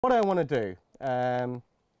What I want to do, oh,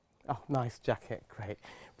 nice jacket, great,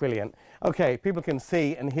 brilliant. Okay, people can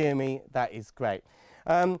see and hear me, that is great.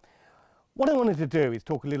 What I wanted to do is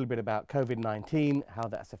talk a little bit about COVID-19, how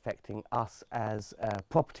that's affecting us as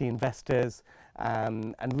property investors,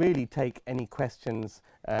 and really take any questions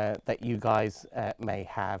that you guys may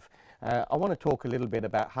have. I want to talk a little bit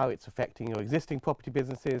about how it's affecting your existing property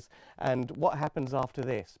businesses and what happens after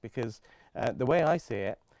this, because the way I see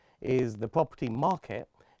it is the property market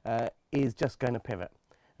is just going to pivot.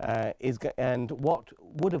 And what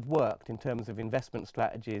would have worked in terms of investment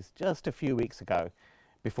strategies just a few weeks ago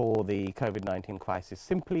before the COVID-19 crisis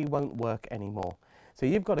simply won't work anymore. So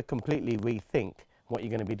you've got to completely rethink what you're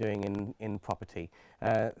going to be doing in property.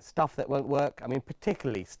 Stuff that won't work, I mean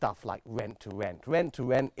particularly stuff like rent to rent. Rent to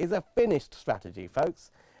rent is a finished strategy, folks.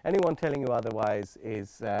 Anyone telling you otherwise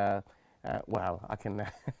is well, I can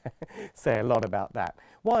say a lot about that.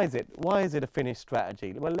 Why is it a finished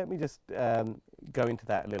strategy? Well, let me just go into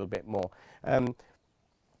that a little bit more.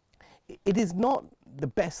 It is not the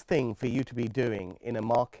best thing for you to be doing in a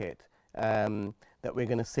market that we're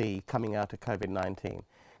going to see coming out of COVID-19.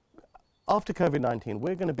 After COVID-19,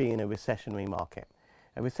 we're going to be in a recessionary market.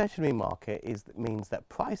 A recessionary market means that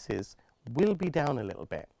prices will be down a little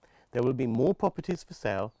bit. There will be more properties for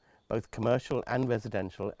sale, both commercial and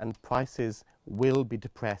residential, and prices will be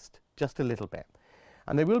depressed just a little bit.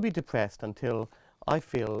 And they will be depressed until I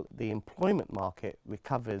feel the employment market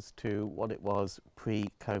recovers to what it was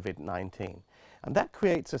pre-COVID-19. And that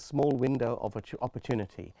creates a small window of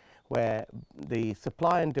opportunity where the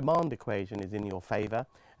supply and demand equation is in your favor,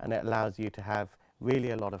 and it allows you to have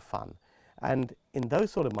really a lot of fun. And in those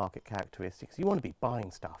sort of market characteristics, you want to be buying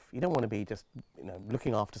stuff. You don't want to be just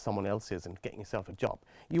looking after someone else's and getting yourself a job.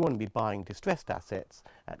 You want to be buying distressed assets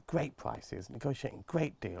at great prices, negotiating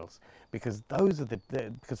great deals, because those are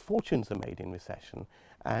because fortunes are made in recession.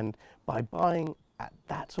 And by buying at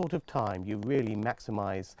that sort of time, you really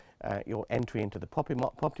maximize your entry into the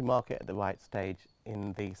property market at the right stage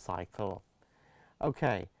in the cycle.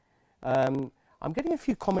 Okay, I'm getting a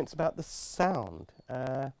few comments about the sound.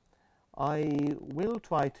 I will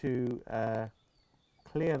try to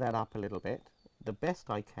clear that up a little bit, the best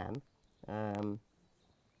I can,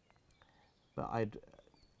 but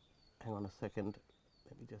hang on a second,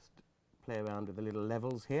 let me just play around with the little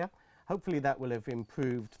levels here. Hopefully that will have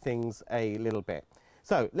improved things a little bit.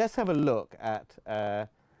 So let's have a look at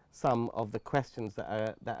some of the questions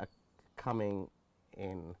that are coming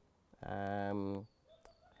in. Now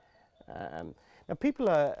people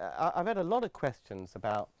I've had a lot of questions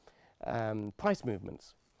about price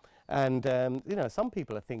movements, and some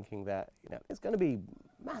people are thinking that there's going to be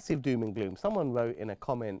massive doom and gloom. Someone wrote in a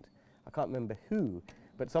comment, I can't remember who,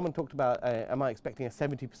 but someone talked about am I expecting a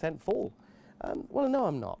 70% fall? Well, no,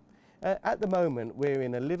 I'm not. At the moment we're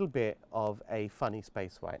in a little bit of a funny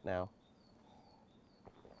space right now.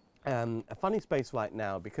 A funny space right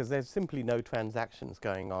now because there's simply no transactions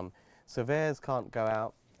going on. Surveyors can't go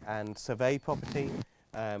out and survey property.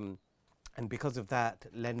 And because of that,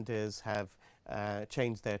 lenders have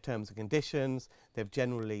changed their terms and conditions. They've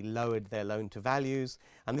generally lowered their loan to values.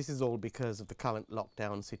 And this is all because of the current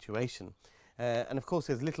lockdown situation. And of course,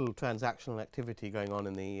 there's little transactional activity going on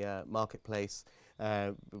in the marketplace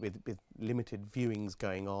with limited viewings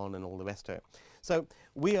going on and all the rest of it. So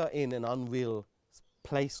we are in an unreal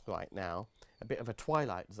place right now, a bit of a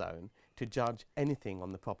twilight zone, to judge anything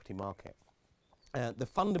on the property market. The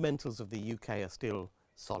fundamentals of the UK are still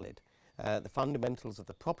solid. The fundamentals of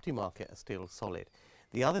the property market are still solid.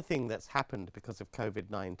 The other thing that's happened because of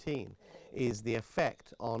COVID-19 is the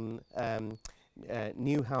effect on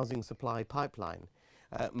new housing supply pipeline.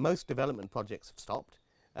 Most development projects have stopped.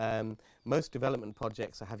 Most development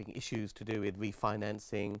projects are having issues to do with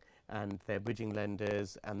refinancing and their bridging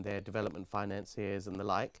lenders and their development financiers and the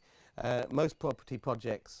like. Most property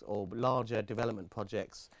projects or larger development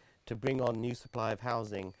projects to bring on new supply of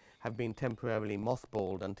housing have been temporarily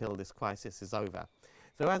mothballed until this crisis is over.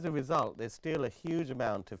 So as a result, there's still a huge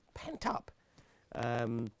amount of pent-up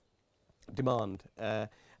demand,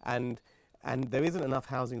 and there isn't enough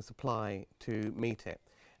housing supply to meet it.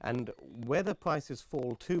 And whether prices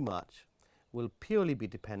fall too much will purely be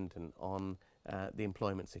dependent on the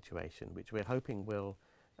employment situation, which we're hoping will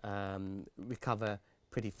recover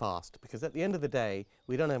pretty fast, because at the end of the day,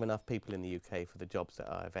 we don't have enough people in the UK for the jobs that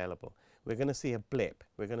are available. We're going to see a blip.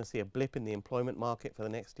 We're going to see a blip in the employment market for the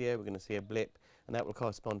next year. We're going to see a blip, and that will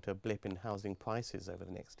correspond to a blip in housing prices over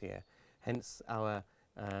the next year. Hence our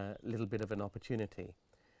little bit of an opportunity.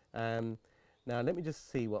 Now let me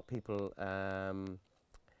just see what people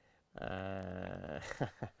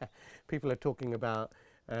people are talking about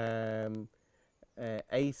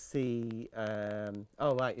AC.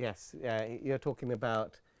 Oh right, yes. You're talking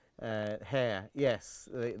about hair. Yes,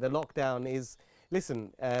 the lockdown is.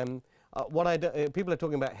 Listen, what I do, people are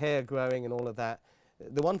talking about hair growing and all of that.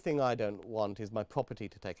 The one thing I don't want is my property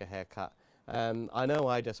to take a haircut. I know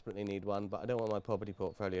I desperately need one, but I don't want my property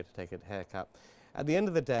portfolio to take a haircut. At the end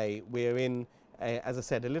of the day, we're in, as I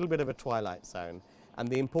said, a little bit of a twilight zone. And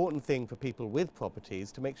the important thing for people with properties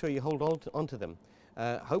is to make sure you hold on to them.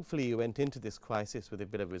 Hopefully you went into this crisis with a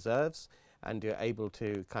bit of reserves and you're able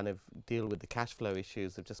to kind of deal with the cash flow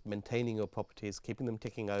issues of just maintaining your properties, keeping them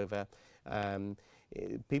ticking over. A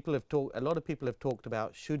lot of people have talked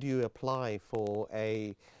about, should you apply for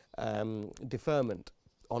a deferment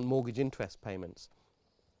on mortgage interest payments?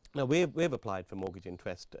 Now, we've applied for mortgage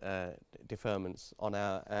interest deferments on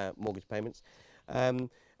our mortgage payments.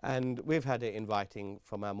 And we've had it in writing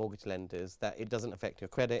from our mortgage lenders that it doesn't affect your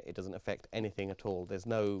credit, it doesn't affect anything at all. There's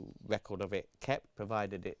no record of it kept,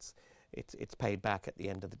 provided it's paid back at the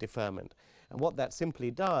end of the deferment. And what that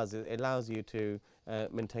simply does is it allows you to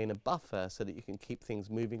maintain a buffer so that you can keep things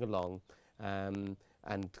moving along and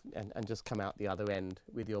just come out the other end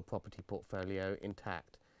with your property portfolio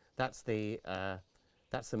intact. That's the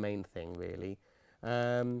main thing, really.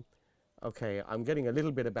 Okay, I'm getting a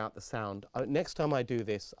little bit about the sound. Next time I do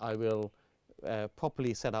this, I will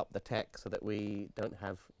properly set up the tech so that we don't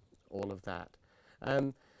have all of that.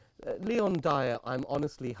 Leon Dyer, I'm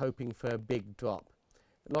honestly hoping for a big drop.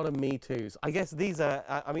 A lot of Me Too's. I guess these are,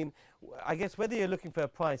 I guess whether you're looking for a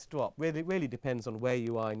price drop really depends on where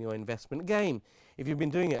you are in your investment game. If you've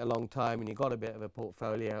been doing it a long time and you've got a bit of a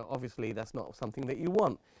portfolio, obviously that's not something that you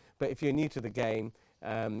want. But if you're new to the game,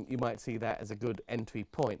 you might see that as a good entry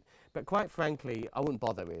point. But quite frankly, I wouldn't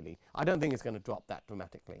bother really. I don't think it's going to drop that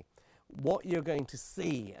dramatically. What you're going to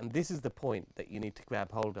see, and this is the point that you need to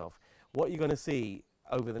grab hold of, what you're going to see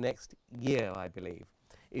over the next year, I believe,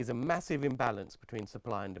 is a massive imbalance between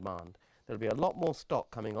supply and demand. There'll be a lot more stock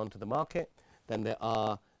coming onto the market than there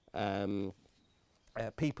are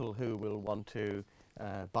people who will want to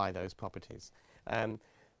buy those properties.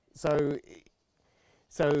 So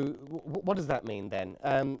what does that mean then?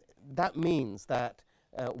 That means that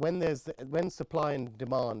when supply and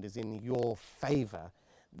demand is in your favor,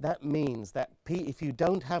 that means that if you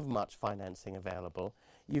don't have much financing available,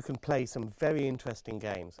 you can play some very interesting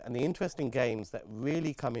games. And the interesting games that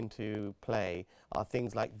really come into play are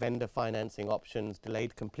things like vendor financing options,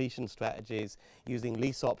 delayed completion strategies, using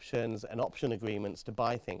lease options and option agreements to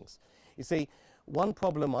buy things. You see, one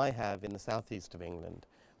problem I have in the southeast of England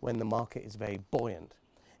when the market is very buoyant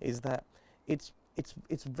is that it's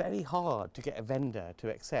very hard to get a vendor to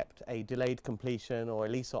accept a delayed completion or a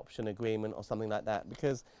lease option agreement or something like that,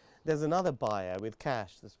 because there's another buyer with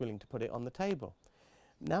cash that's willing to put it on the table.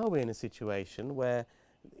 Now we're in a situation where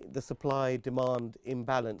the supply-demand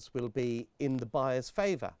imbalance will be in the buyer's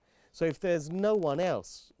favor. So if there's no one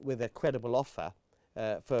else with a credible offer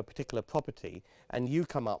for a particular property, and you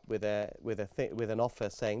come up with an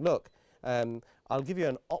offer saying, look, I'll give you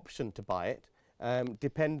an option to buy it,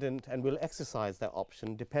 dependent, and we'll exercise that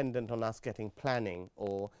option dependent on us getting planning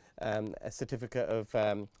or a certificate of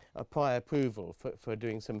a prior approval for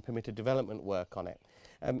doing some permitted development work on it.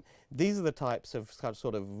 These are the types of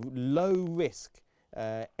sort of low risk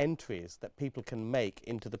entries that people can make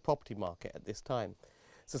into the property market at this time.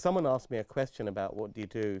 So someone asked me a question about what do you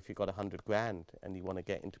do if you've got 100 grand and you want to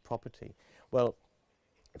get into property. Well,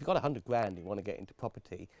 if you've got 100 grand and you want to get into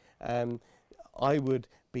property, I would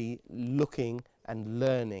be looking and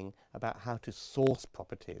learning about how to source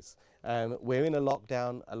properties. We're in a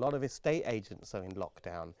lockdown. A lot of estate agents are in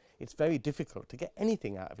lockdown. It's very difficult to get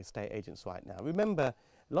anything out of estate agents right now. Remember,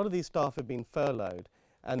 a lot of these staff have been furloughed.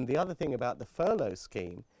 And the other thing about the furlough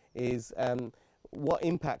scheme is what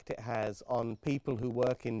impact it has on people who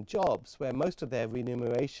work in jobs where most of their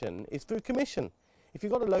remuneration is through commission. If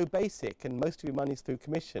you've got a low basic and most of your money is through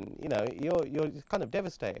commission, you know, you're kind of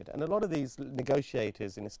devastated. And a lot of these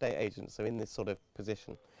negotiators and estate agents are in this sort of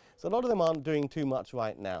position. So a lot of them aren't doing too much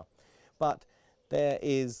right now. But there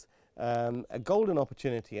is a golden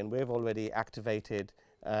opportunity, and we've already activated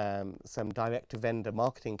some direct-to-vendor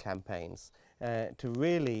marketing campaigns to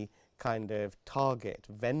really kind of target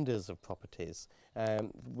vendors of properties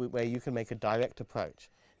where you can make a direct approach.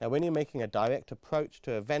 Now, when you're making a direct approach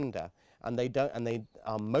to a vendor, and they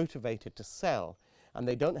are motivated to sell, and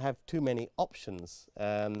they don't have too many options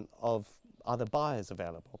of other buyers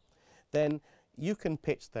available, then you can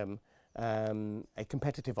pitch them a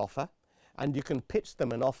competitive offer, and you can pitch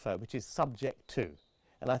them an offer which is subject to.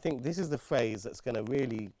 And I think this is the phrase that's going to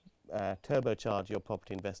really turbocharge your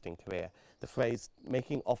property investing career, the phrase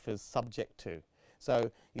making offers subject to.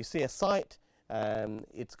 So you see a site,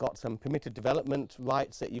 It's got some permitted development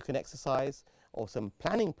rights that you can exercise, or some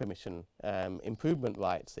planning permission improvement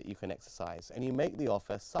rights that you can exercise, and you make the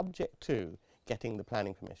offer subject to getting the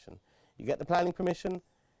planning permission. You get the planning permission,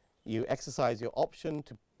 you exercise your option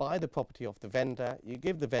to buy the property off the vendor, you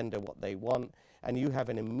give the vendor what they want, and you have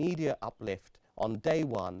an immediate uplift on day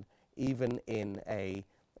one, even in a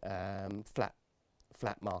flat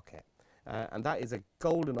market. And that is a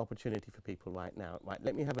golden opportunity for people right now. Right,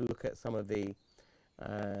 let me have a look at some of the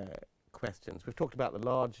questions. We've talked about the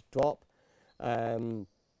large drop. How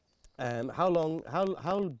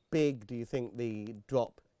big do you think the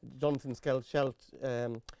drop? Jonathan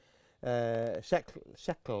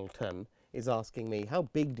Shackleton is asking me, how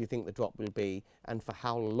big do you think the drop will be, and for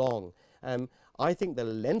how long? I think the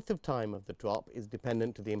length of time of the drop is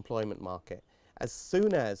dependent to the employment market. As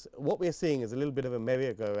soon as what we're seeing is a little bit of a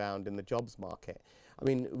merry-go-round in the jobs market. I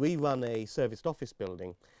mean, we run a serviced office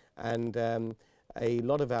building, and a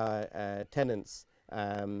lot of our tenants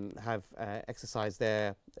have exercised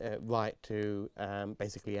their right to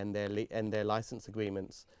basically end their license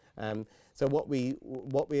agreements. So what we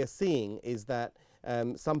are seeing is that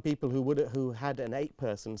some people who had an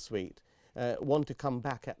 8-person suite want to come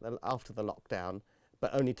back after the lockdown,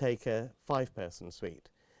 but only take a 5-person suite.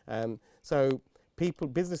 So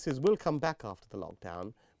businesses will come back after the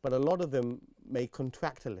lockdown, but a lot of them may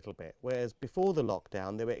contract a little bit, whereas before the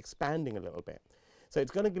lockdown they were expanding a little bit. So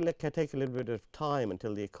it's going to take a little bit of time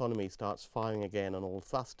until the economy starts firing again on all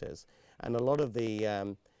thrusters, and a lot of the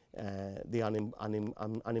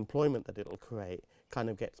unemployment that it'll create kind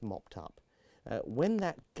of gets mopped up. When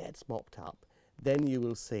that gets mopped up, then you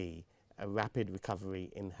will see a rapid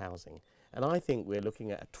recovery in housing. And I think we're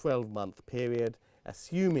looking at a 12-month period,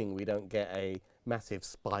 assuming we don't get a massive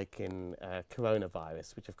spike in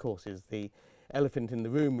coronavirus, which of course is the elephant in the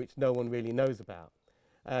room, which no one really knows about.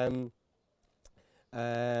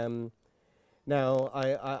 Now,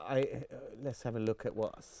 let's have a look at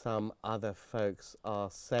what some other folks are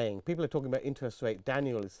saying. People are talking about interest rate.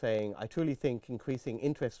 Daniel is saying, I truly think increasing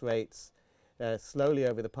interest rates slowly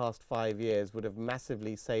over the past 5 years would have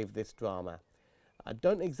massively saved this drama. I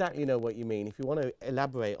don't exactly know what you mean. If you want to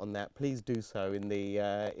elaborate on that, please do so in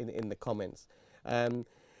the comments.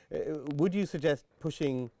 Would you suggest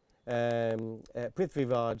pushing?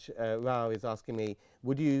 Prithviraj Rao is asking me,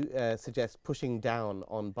 would you suggest pushing down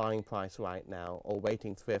on buying price right now, or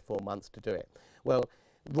waiting 3 or 4 months to do it? Well,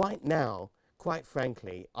 right now, quite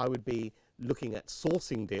frankly, I would be looking at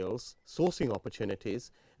sourcing deals, sourcing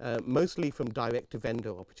opportunities, mostly from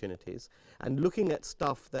direct-to-vendor opportunities, and looking at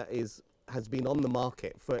stuff that has been on the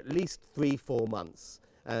market for at least 3-4 months,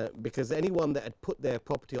 because anyone that had put their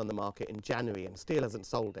property on the market in January and still hasn't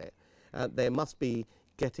sold it, they must be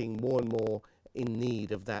getting more and more in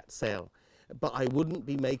need of that sale. But I wouldn't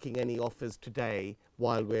be making any offers today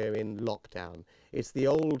while we're in lockdown. It's the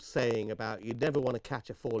old saying about you never want to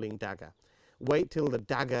catch a falling dagger. Wait till the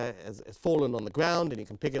dagger has fallen on the ground and you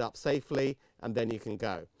can pick it up safely, and then you can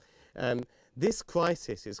go. This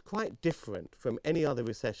crisis is quite different from any other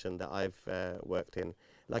recession that I've worked in.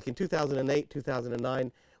 Like in 2008,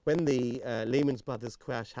 2009, when the Lehman Brothers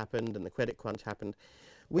crash happened and the credit crunch happened,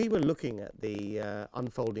 we were looking at the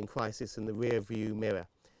unfolding crisis in the rear view mirror.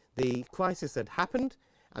 The crisis had happened,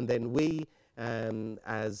 and then we,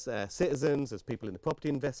 as citizens, as people in the property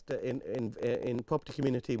in property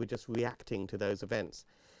community, were just reacting to those events.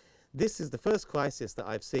 This is the first crisis that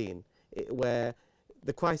I've seen where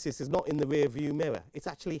the crisis is not in the rear view mirror. It's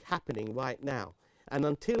actually happening right now. And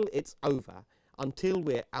until it's over, until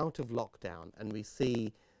we're out of lockdown and we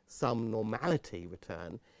see some normality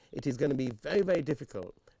return, it is going to be very, very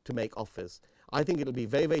difficult to make offers. I think it'll be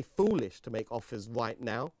very, very foolish to make offers right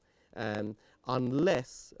now,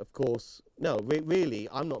 unless, of course, no, really,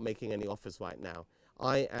 I'm not making any offers right now.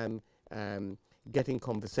 I am getting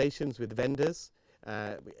conversations with vendors,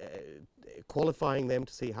 qualifying them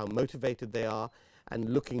to see how motivated they are, and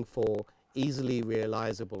looking for easily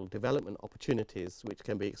realizable development opportunities which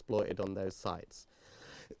can be exploited on those sites.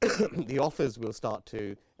 The offers will start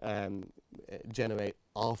to generate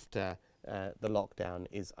after the lockdown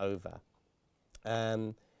is over.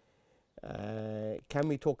 Can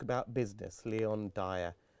we talk about business? Leon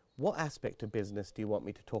Dyer. What aspect of business do you want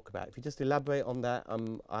me to talk about? If you just elaborate on that,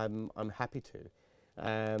 I'm happy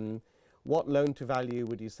to. What loan to value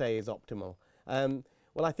would you say is optimal?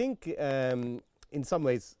 Well, I think in some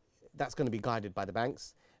ways that's going to be guided by the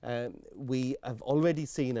banks. We have already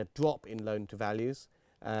seen a drop in loan to values.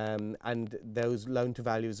 And those loan to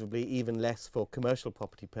values will be even less for commercial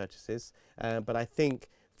property purchases. But I think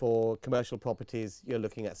for commercial properties, you're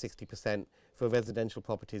looking at 60% for residential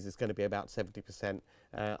properties is going to be about 70%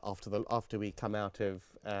 after we come out of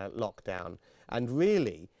lockdown. And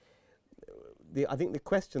really, I think the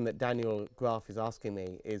question that Daniel Graf is asking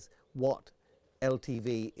me is what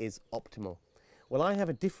LTV is optimal. Well, I have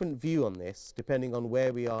a different view on this depending on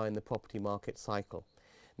where we are in the property market cycle.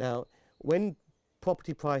 Now, when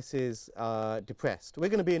property prices are depressed, we're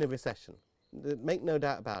going to be in a recession. Make no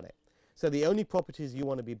doubt about it. So the only properties you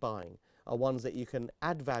want to be buying are ones that you can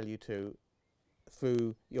add value to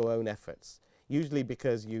through your own efforts. Usually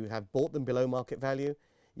because you have bought them below market value,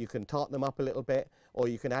 you can tart them up a little bit, or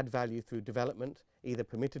you can add value through development, either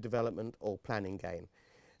permitted development or planning gain.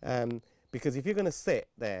 Because if you're going to sit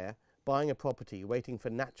there buying a property waiting for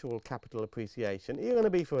natural capital appreciation, you're going to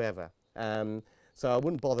be forever. So I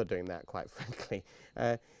wouldn't bother doing that, quite frankly.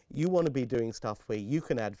 You want to be doing stuff where you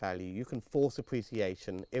can add value, you can force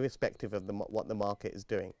appreciation irrespective of what the market is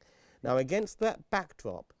doing. Now, against that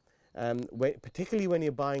backdrop, particularly when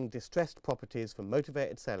you're buying distressed properties from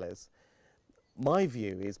motivated sellers, my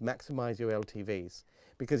view is maximize your LTVs,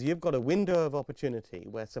 because you've got a window of opportunity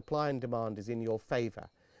where supply and demand is in your favor.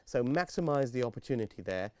 So maximize the opportunity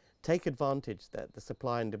there, take advantage that the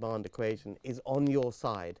supply and demand equation is on your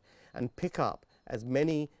side, and pick up as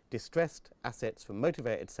many distressed assets from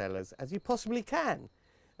motivated sellers as you possibly can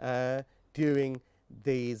during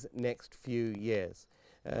these next few years.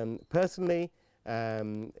 Personally,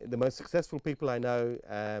 the most successful people I know,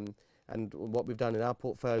 and what we've done in our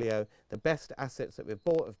portfolio, the best assets that we've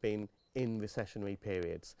bought have been in recessionary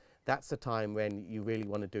periods. That's the time when you really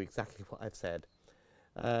want to do exactly what I've said.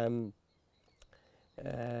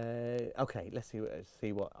 Okay, let's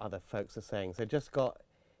see what other folks are saying. So just got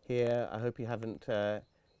here, I hope you haven't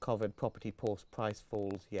covered property price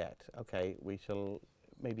falls yet. Okay, we shall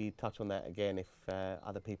maybe touch on that again if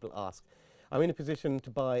other people ask. I'm in a position to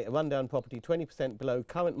buy a rundown property 20% below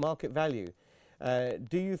current market value.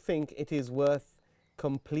 Do you think it is worth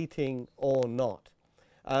completing or not?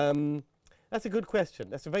 That's a good question.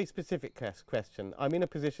 That's a very specific question. I'm in a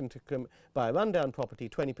position to buy a rundown property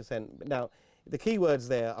 20%. Now, the key words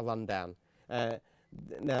there are rundown.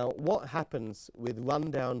 Now, what happens with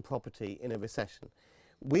rundown property in a recession?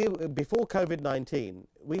 Before COVID-19,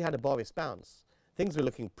 we had a Boris bounce. Things were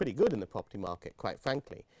looking pretty good in the property market, quite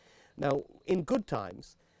frankly. Now, in good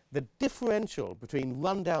times, the differential between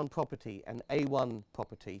rundown property and A1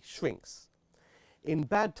 property shrinks. In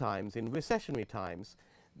bad times, in recessionary times,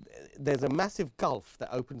 there's a massive gulf that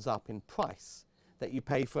opens up in price that you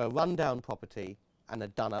pay for a rundown property and a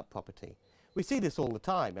done-up property. We see this all the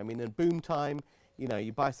time. I mean, in boom time, you know,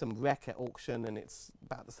 you buy some wreck at auction and it's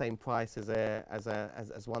about the same price as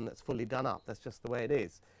one that's fully done up. That's just the way it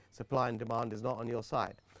is. Supply and demand is not on your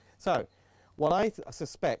side. So, what I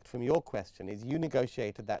suspect from your question is you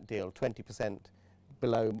negotiated that deal 20%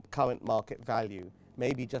 below current market value,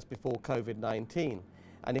 maybe just before COVID-19.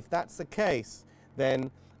 And if that's the case,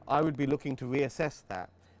 then I would be looking to reassess that,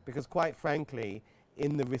 because quite frankly,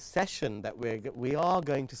 in the recession that we are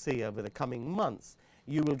going to see over the coming months,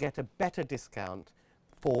 you will get a better discount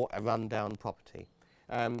for a rundown property.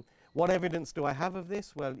 What evidence do I have of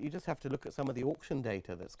this? Well, you just have to look at some of the auction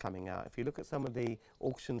data that's coming out. If you look at some of the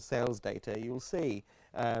auction sales data, you'll see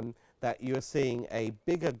that you're seeing a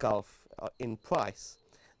bigger gulf in price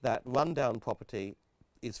that rundown property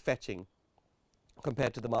is fetching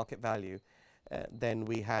compared to the market value than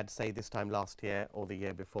we had, say, this time last year or the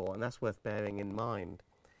year before, and that's worth bearing in mind.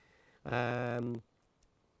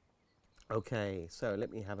 Okay, so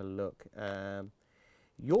let me have a look.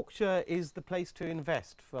 Yorkshire is the place to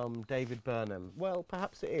invest, from David Burnham. Well,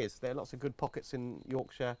 perhaps it is. There are lots of good pockets in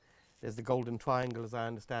Yorkshire. There's the Golden Triangle, as I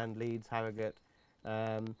understand, Leeds, Harrogate,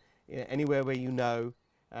 anywhere where you know.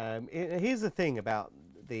 Here's the thing about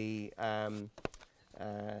the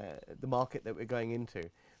market that we're going into.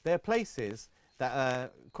 There are places that are,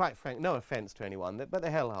 quite frank, no offence to anyone, but they're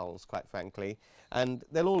hellholes, quite frankly, and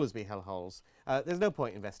there'll always be hellholes. There's no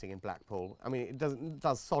point investing in Blackpool. I mean, it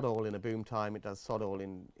does sod all in a boom time, it does sod all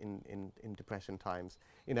in depression times,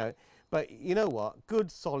 you know. But you know what? Good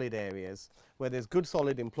solid areas where there's good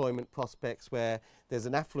solid employment prospects, where there's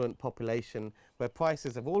an affluent population, where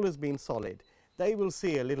prices have always been solid, they will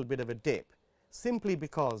see a little bit of a dip, simply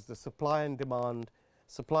because the supply and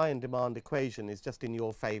demand equation is just in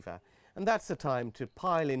your favour. And that's the time to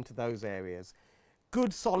pile into those areas.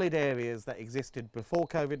 Good solid areas that existed before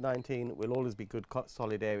COVID-19 will always be good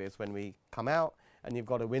solid areas when we come out, and you've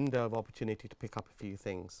got a window of opportunity to pick up a few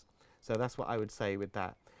things. So that's what I would say with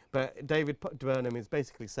that. But David Burnham is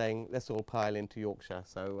basically saying let's all pile into Yorkshire,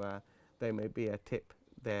 so there may be a tip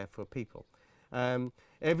there for people.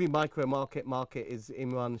 Every micro market is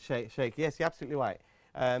in one shake. Yes, you're absolutely right.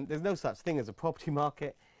 There's no such thing as a property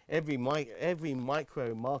market. Every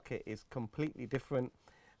micro market is completely different.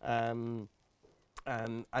 And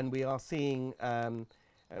we are seeing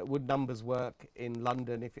would numbers work in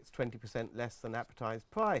London if it's 20% less than advertised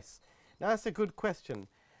price? Now, that's a good question.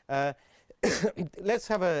 Let's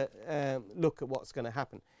have a look at what's going to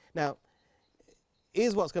happen. Now,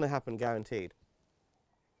 here's what's going to happen guaranteed.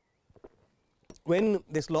 When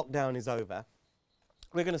this lockdown is over,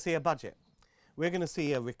 we're going to see a budget. We're going to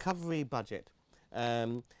see a recovery budget.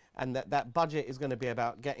 And that budget is going to be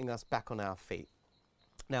about getting us back on our feet.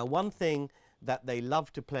 Now, one thing that they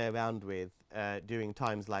love to play around with during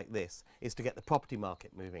times like this is to get the property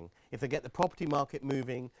market moving. If they get the property market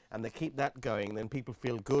moving and they keep that going, then people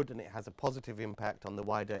feel good and it has a positive impact on the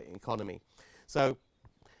wider economy. So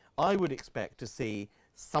I would expect to see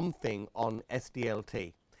something on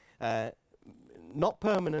SDLT. Not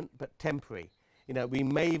permanent, but temporary. You know, we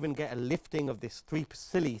may even get a lifting of this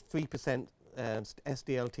silly 3%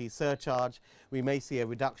 SDLT surcharge. We may see a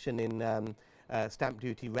reduction in stamp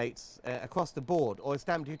duty rates across the board, or a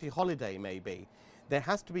stamp duty holiday maybe. There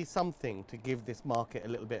has to be something to give this market a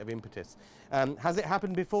little bit of impetus. Has it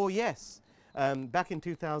happened before? Yes. Back in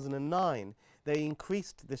 2009, they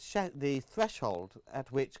increased the threshold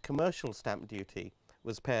at which commercial stamp duty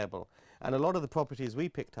was payable. And a lot of the properties we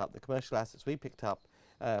picked up, the commercial assets we picked up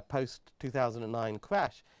post 2009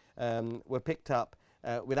 crash, were picked up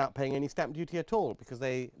without paying any stamp duty at all, because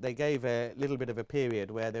they gave a little bit of a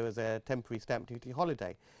period where there was a temporary stamp duty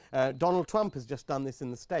holiday. Donald Trump has just done this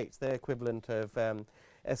in the States, their equivalent of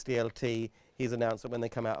SDLT. He's announced that when they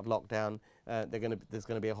come out of lockdown, there's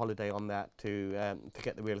going to be a holiday on that to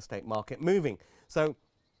get the real estate market moving. So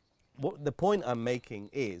the point I'm making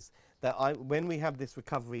is that when we have this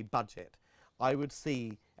recovery budget, I would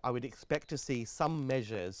expect to see some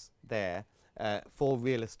measures there for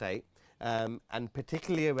real estate, and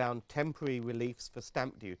particularly around temporary reliefs for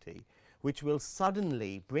stamp duty, which will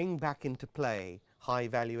suddenly bring back into play high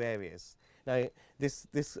value areas. Now, this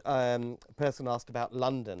person asked about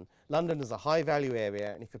London. London is a high value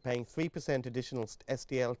area, and if you're paying 3% additional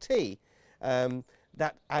SDLT,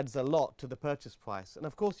 that adds a lot to the purchase price. And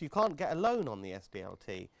of course, you can't get a loan on the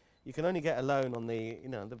SDLT. You can only get a loan on the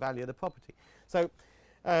value of the property. So,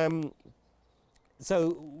 what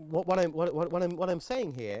I'm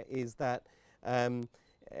saying here is that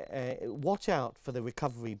watch out for the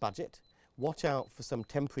recovery budget. Watch out for some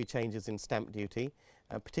temporary changes in stamp duty,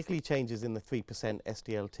 particularly changes in the 3%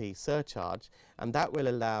 SDLT surcharge, and that will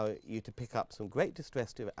allow you to pick up some great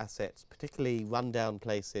distressed assets, particularly rundown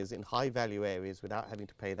places in high value areas without having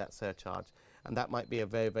to pay that surcharge, and that might be a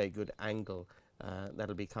very, very good angle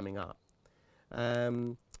that'll be coming up.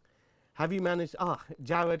 Have you managed,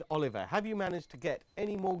 Jared Oliver, have you managed to get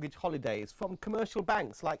any mortgage holidays from commercial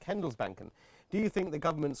banks like Handelsbanken? Do you think the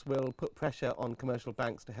governments will put pressure on commercial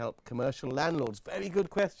banks to help commercial landlords? Very good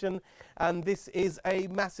question. And this is a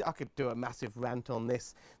massive, I could do a massive rant on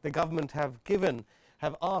this. The government have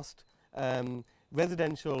asked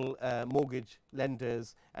residential mortgage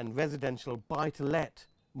lenders and residential buy-to-let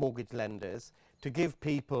mortgage lenders to give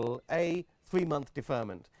people a 3-month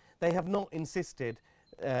deferment. They have not insisted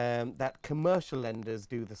that commercial lenders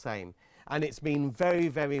do the same, and it's been very,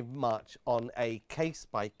 very much on a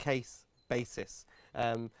case-by-case basis.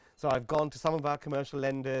 So I've gone to some of our commercial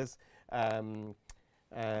lenders,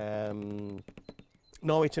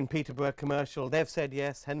 Norwich and Peterborough Commercial, they've said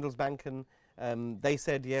yes. Handelsbanken, they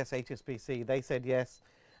said yes. HSBC, they said yes.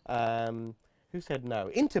 Who said no?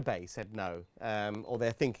 Interbay said no, or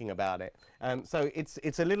they're thinking about it. So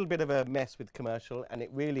it's a little bit of a mess with commercial, and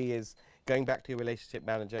it really is going back to your relationship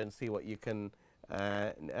manager and see what you can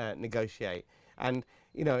negotiate. And,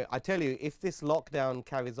 you know, I tell you, if this lockdown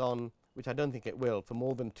carries on, which I don't think it will, for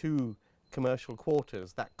more than 2 commercial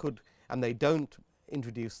quarters, that could, and they don't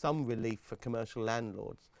introduce some relief for commercial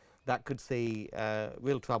landlords, that could see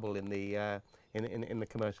real trouble in the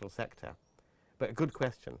commercial sector. But a good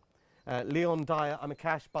question. Leon Dyer, I'm a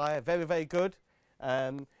cash buyer. Very, very good.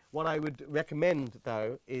 What I would recommend,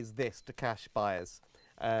 though, is this to cash buyers.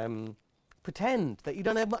 Pretend that you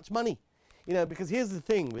don't have much money. You know, because here's the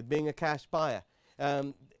thing with being a cash buyer.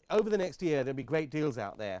 Over the next year, there'll be great deals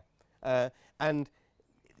out there. And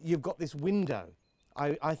you've got this window.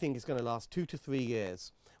 I think it's going to last 2 to 3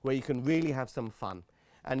 years where you can really have some fun.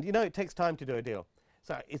 And, you know, it takes time to do a deal.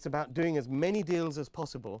 So it's about doing as many deals as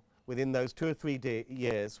possible within those 2 or 3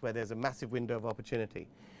 years where there's a massive window of opportunity.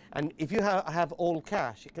 And if you have all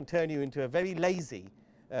cash, it can turn you into a very lazy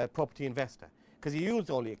property investor, because you use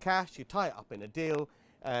all your cash, you tie it up in a deal,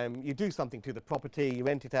 you do something to the property, you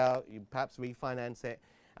rent it out, you perhaps refinance it,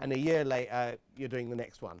 and a year later you're doing the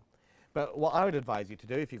next one. But what I would advise you to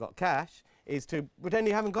do if you've got cash is to pretend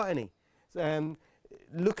you haven't got any.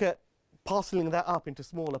 Look at parceling that up into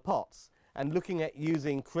smaller pots and looking at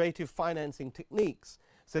using creative financing techniques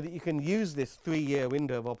so that you can use this 3-year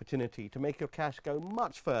window of opportunity to make your cash go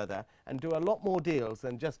much further and do a lot more deals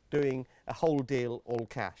than just doing a whole deal all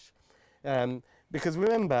cash. Because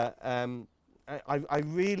remember, I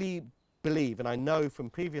really believe, and I know from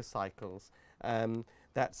previous cycles,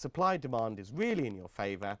 that supply-demand is really in your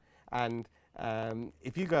favour, and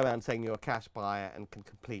if you go around saying you're a cash buyer and can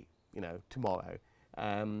complete, tomorrow,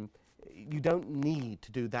 you don't need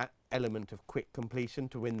to do that element of quick completion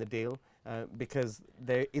to win the deal, because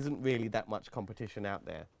there isn't really that much competition out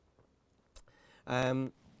there.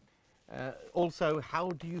 Also, how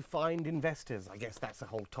do you find investors? I guess that's a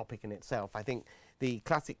whole topic in itself. I think the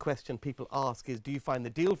classic question people ask is, do you find the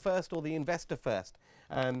deal first or the investor first?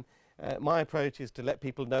 My approach is to let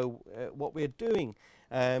people know what we're doing.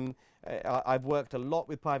 I've worked a lot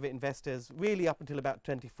with private investors, really up until about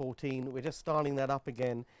 2014. We're just starting that up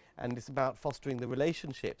again, and it's about fostering the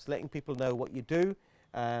relationships, letting people know what you do,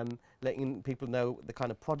 letting people know the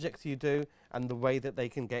kind of projects you do, and the way that they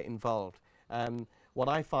can get involved. What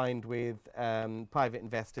I find with private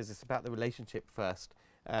investors is about the relationship first.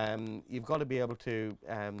 You've got to be able to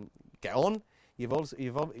get on. You've also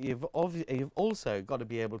got to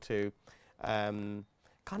be able to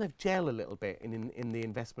kind of gel a little bit in the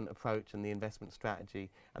investment approach and the investment strategy,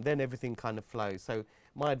 and then everything kind of flows. So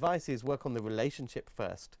my advice is work on the relationship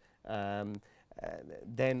first, and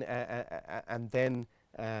then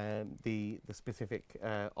the specific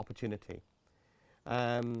opportunity.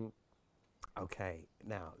 Okay,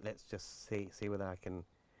 now let's just see whether I can.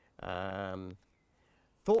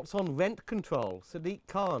 Thoughts on rent control, Sadiq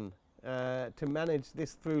Khan, to manage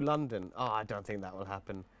this through London. Oh, I don't think that will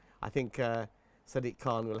happen. I think Sadiq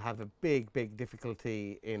Khan will have a big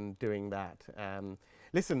difficulty in doing that.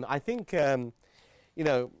 Listen, I think I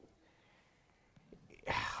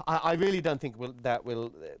really don't think that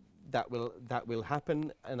will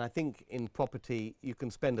happen. And I think in property you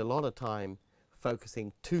can spend a lot of time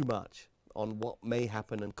focusing too much on what may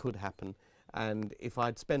happen and could happen. And if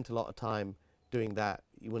I'd spent a lot of time doing that,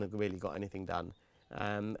 you wouldn't have really got anything done.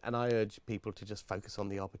 And I urge people to just focus on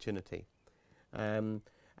the opportunity. And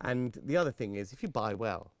the other thing is, if you buy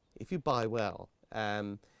well,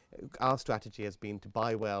 our strategy has been to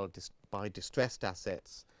buy well, buy distressed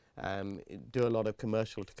assets, do a lot of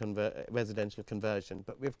commercial to residential conversion,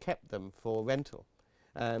 but we've kept them for rental.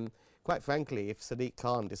 Quite frankly, if Sadiq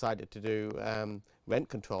Khan decided to do rent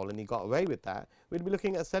control and he got away with that, we'd be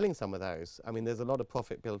looking at selling some of those. I mean, there's a lot of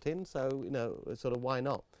profit built in, so sort of why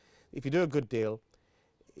not? If you do a good deal,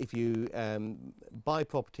 if you buy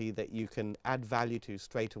property that you can add value to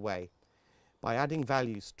straight away, by adding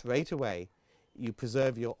value straight away, you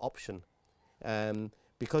preserve your option.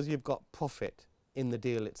 Because you've got profit in the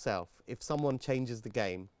deal itself, if someone changes the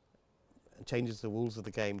game, changes the rules of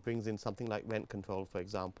the game, brings in something like rent control, for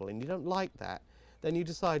example, and you don't like that, then you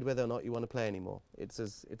decide whether or not you want to play anymore. It's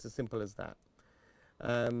as simple as that.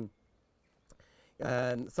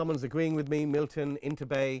 And someone's agreeing with me, Milton.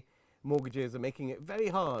 Interbay mortgages are making it very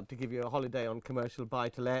hard to give you a holiday on commercial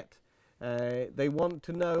buy-to-let. They want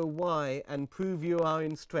to know why and prove you are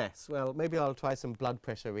in stress. Well, maybe I'll try some blood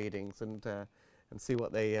pressure readings and see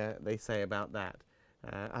what they say about that.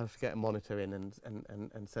 I'll have to get a monitor in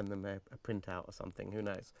and send them a printout or something, who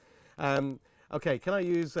knows. Okay, can I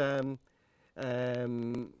use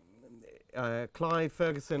Clive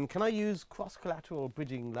Ferguson, can I use cross-collateral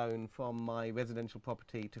bridging loan from my residential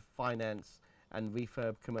property to finance and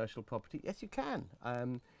refurb commercial property? Yes, you can.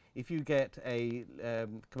 If you get a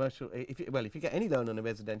if you get any loan on a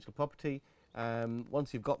residential property,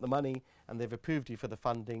 once you've got the money and they've approved you for the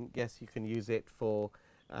funding, yes, you can use it for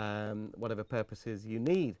whatever purposes you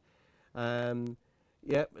need.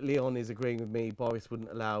 Yep, Leon is agreeing with me. Boris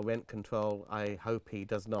wouldn't allow rent control. I hope he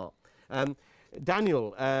does not.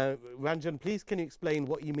 Daniel, Ranjan, please can you explain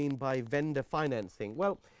what you mean by vendor financing?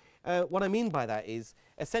 Well, what I mean by that is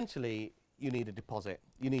essentially you need a deposit.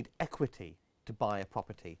 You need equity to buy a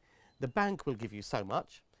property. The bank will give you so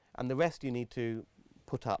much, and the rest you need to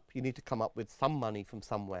put up. You need to come up with some money from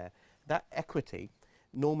somewhere. That equity,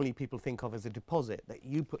 normally people think of as a deposit that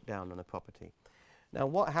you put down on a property. Now,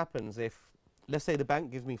 what happens if, let's say the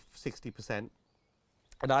bank gives me 60%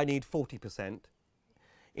 and I need 40%,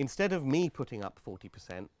 instead of me putting up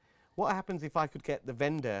 40%, what happens if I could get the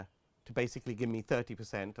vendor to basically give me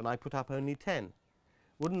 30% and I put up only 10?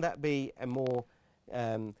 Wouldn't that be a more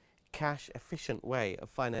cash efficient way of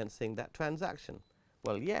financing that transaction?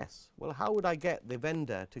 Well, yes. Well, how would I get the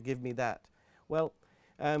vendor to give me that? Well,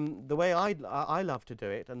 the way I love to do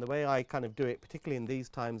it, and the way I kind of do it, particularly in these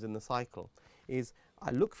times in the cycle, is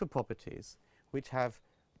I look for properties which have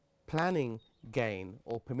planning gain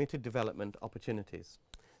or permitted development opportunities.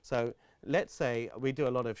 So let's say we do a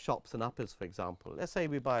lot of shops and uppers, for example. Let's say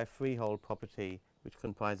we buy a freehold property which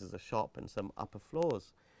comprises a shop and some upper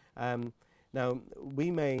floors. Now,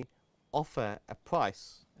 we may offer a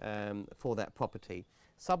price for that property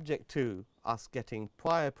subject to us getting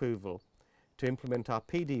prior approval to implement our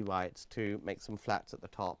PD rights to make some flats at the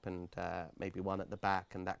top and maybe one at the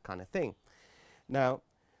back and that kind of thing. Now,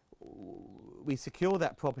 we secure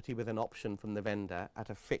that property with an option from the vendor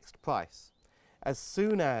at a fixed price. As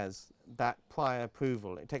soon as that prior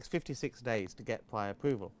approval, it takes 56 days to get prior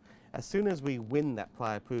approval. As soon as we win that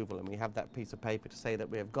prior approval and we have that piece of paper to say that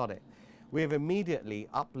we have got it, we have immediately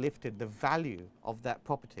uplifted the value of that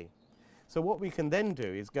property. So what we can then do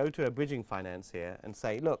is go to a bridging financier and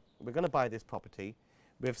say, look, we're going to buy this property.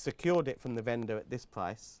 We've secured it from the vendor at this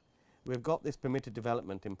price. We've got this permitted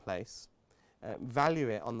development in place. Value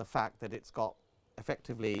it on the fact that it's got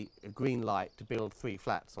effectively a green light to build 3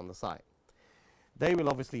 flats on the site. They will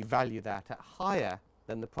obviously value that at higher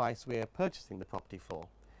than the price we're purchasing the property for.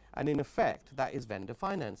 And in effect, that is vendor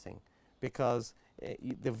financing, because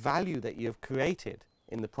the value that you've created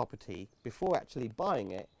in the property before actually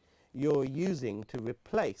buying it, you're using to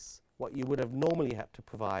replace what you would have normally had to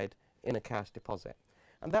provide in a cash deposit.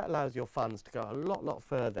 And that allows your funds to go a lot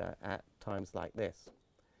further at times like this.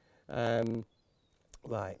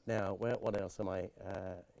 Right, now, what else am I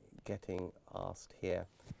getting asked here?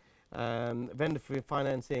 Vendor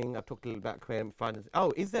financing, I've talked a little about creative finance.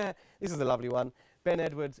 Oh, this is a lovely one. Ben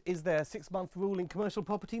Edwards, is there a 6-month rule in commercial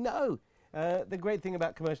property? No. The great thing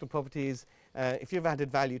about commercial property is if you've added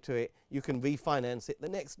value to it, you can refinance it the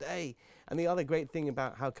next day. And the other great thing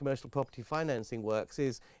about how commercial property financing works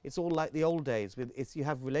is it's all like the old days. You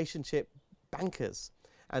have relationship bankers.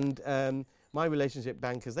 And my relationship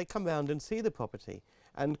bankers, they come around and see the property.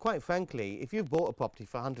 And quite frankly, if you've bought a property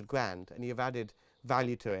for 100 grand and you've added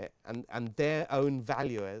value to it, and their own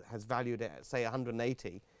valuer has valued it at, say,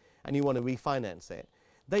 180, and you want to refinance it,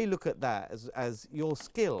 they look at that as your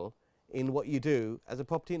skill in what you do as a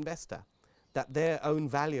property investor, that their own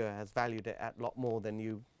valuer has valued it at a lot more than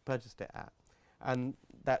you purchased it at. And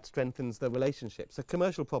that strengthens the relationship. So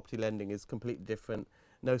commercial property lending is completely different.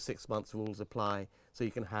 No 6 months rules apply, so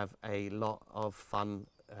you can have a lot of fun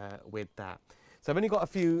with that. So I've only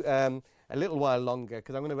got a little while longer,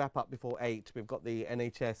 because I'm going to wrap up before 8. We've got the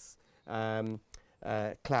NHS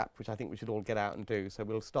clap, which I think we should all get out and do. So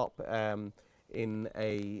we'll stop in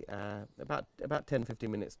about 10-15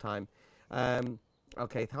 minutes time.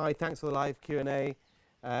 Okay, hi, thanks for the live Q&A.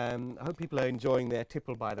 I hope people are enjoying their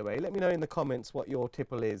tipple, by the way. Let me know in the comments what your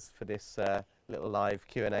tipple is for this little live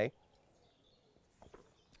Q&A.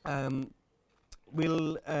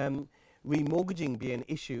 Will remortgaging be an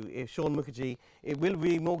issue if Sean Mukherjee, will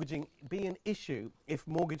remortgaging be an issue if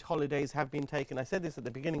mortgage holidays have been taken? I said this at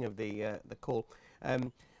the beginning of the call.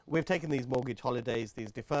 We've taken these mortgage holidays,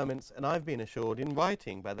 these deferments, and I've been assured in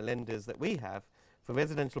writing by the lenders that we have for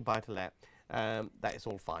residential buy-to-let that it's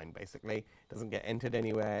all fine, basically. It doesn't get entered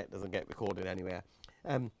anywhere, it doesn't get recorded anywhere.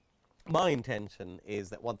 My intention is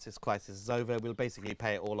that once this crisis is over, we'll basically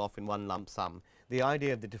pay it all off in one lump sum. The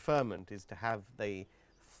idea of the deferment is to have the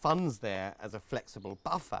funds there as a flexible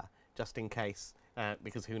buffer, just in case,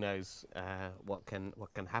 because who knows what can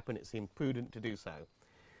happen. It seemed prudent to do so.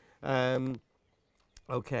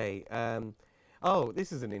 Okay. Oh,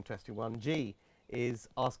 this is an interesting one. G is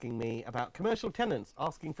asking me about commercial tenants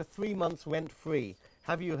asking for 3 months rent free.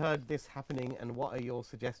 Have you heard this happening, and what are your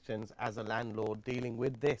suggestions as a landlord dealing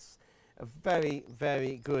with this? A very,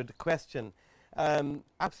 very good question.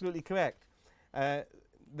 Absolutely correct.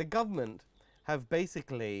 The government have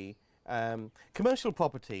basically, commercial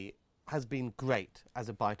property has been great as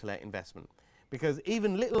a buy-to-let investment, because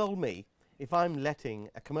even little old me, if I'm letting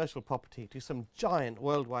a commercial property to some giant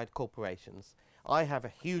worldwide corporations, I have a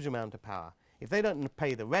huge amount of power. If they don't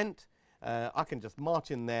pay the rent, I can just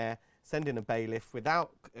march in there, send in a bailiff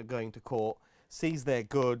without going to court, seize their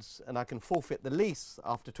goods, and I can forfeit the lease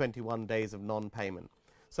after 21 days of non-payment.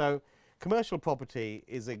 So commercial property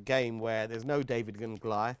is a game where there's no David and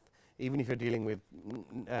Goliath. Even if you're dealing with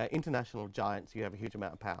international giants, you have a huge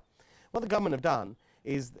amount of power. What the government have done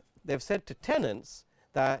is they've said to tenants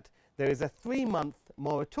that there is a 3-month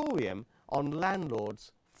moratorium on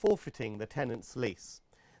landlords forfeiting the tenant's lease.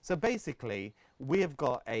 So basically, we have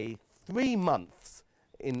got a 3 months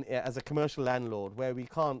as a commercial landlord where we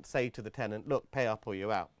can't say to the tenant, look, pay up or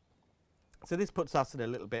you're out. So this puts us in a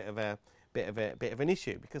little bit of an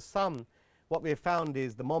issue, because some what we've found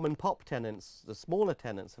is the mom and pop tenants, the smaller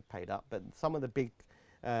tenants have paid up, but some of the big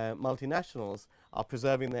multinationals are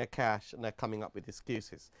preserving their cash and they're coming up with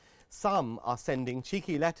excuses. Some are sending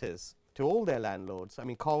cheeky letters to all their landlords. I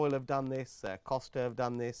mean, Coral have done this, Costa have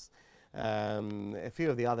done this, a few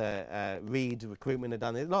of the other, Reed Recruitment have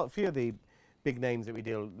done this. A few of the big names that we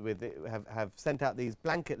deal with have sent out these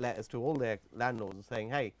blanket letters to all their landlords saying,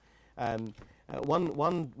 hey,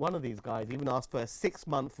 one of these guys even asked for a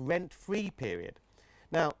 6-month rent-free period.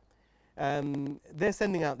 Now, they're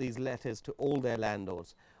sending out these letters to all their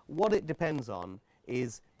landlords. What it depends on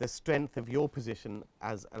is the strength of your position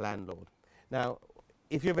as a landlord. Now,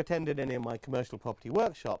 if you've attended any of my commercial property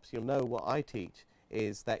workshops, you'll know what I teach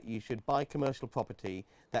is that you should buy commercial property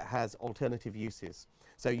that has alternative uses.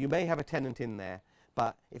 So you may have a tenant in there,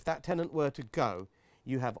 but if that tenant were to go,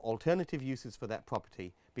 you have alternative uses for that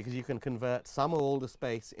property because you can convert some or all the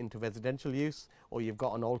space into residential use, or you've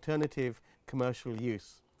got an alternative commercial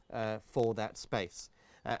use for that space.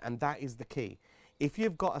 And that is the key. If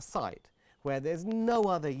you've got a site where there's no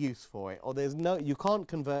other use for it, or you can't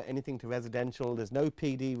convert anything to residential, there's no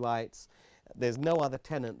PD rights, there's no other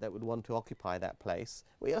tenant that would want to occupy that place,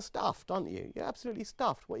 well, you're stuffed, aren't you? You're absolutely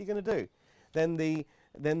stuffed. What are you going to do? Then the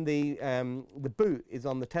boot is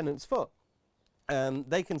on the tenant's foot.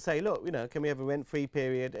 They can say, look, can we have a rent-free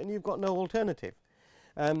period? And you've got no alternative.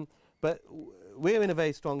 But we're in a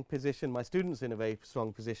very strong position, my students are in a very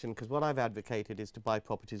strong position, because what I've advocated is to buy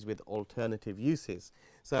properties with alternative uses.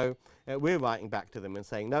 So we're writing back to them and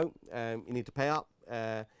saying, no, you need to pay up.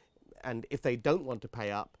 And if they don't want to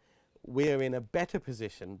pay up, we're in a better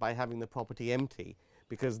position by having the property empty,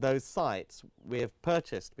 because those sites we have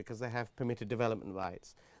purchased because they have permitted development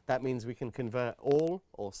rights. That means we can convert all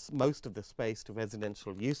or most of the space to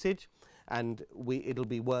residential usage, and it'll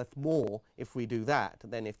be worth more if we do that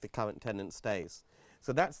than if the current tenant stays.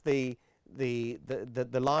 So that's the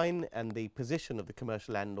line, and the position of the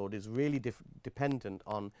commercial landlord is really dependent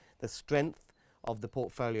on the strength of the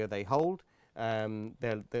portfolio they hold,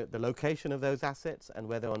 the location of those assets, and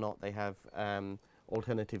whether or not they have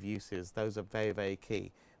alternative uses. Those are very, very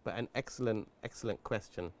key. But an excellent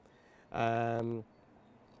question.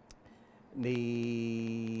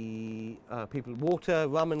 The people, water,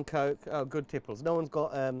 rum and coke, oh, good tipples. No one's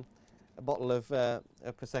got a bottle of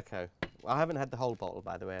Prosecco. I haven't had the whole bottle,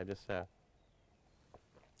 by the way. I just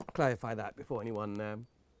clarify that before anyone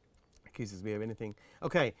accuses me of anything.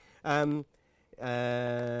 Okay.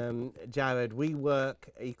 Jared, WeWork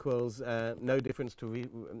equals no difference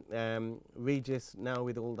to Regis now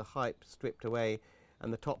with all the hype stripped away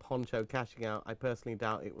and the top honcho cashing out. I personally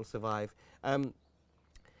doubt it will survive.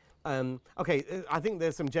 Okay, I think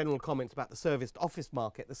there's some general comments about the serviced office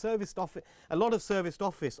market. A lot of serviced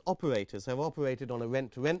office operators have operated on a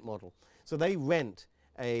rent-to-rent model. So they rent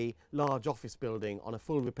a large office building on a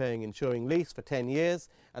full repairing insuring lease for 10 years,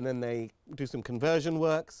 and then they do some conversion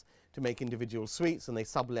works to make individual suites, and they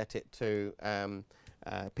sublet it to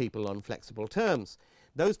people on flexible terms.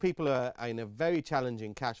 Those people are in a very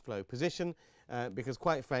challenging cash flow position because,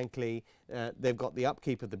 quite frankly, they've got the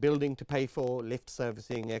upkeep of the building to pay for, lift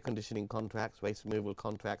servicing, air conditioning contracts, waste removal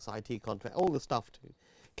contracts, IT contracts, all the stuff to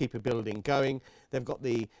keep a building going. They've got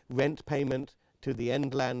the rent payment to the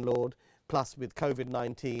end landlord, plus with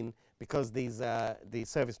COVID-19, because these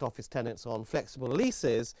serviced office tenants are on flexible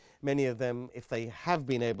leases, many of them, if they have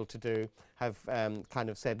been able to do, have kind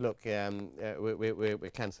of said, look, we're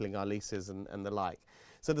cancelling our leases and the like.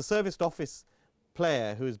 So the serviced office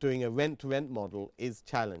player who is doing a rent-to-rent model is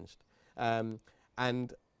challenged. And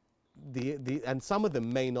some of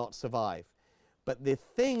them may not survive. But the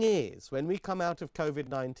thing is, when we come out of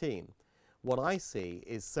COVID-19, what I see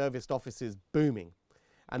is serviced offices booming.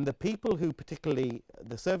 And the people who, particularly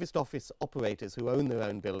the serviced office operators who own their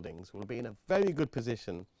own buildings, will be in a very good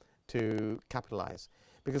position to capitalize.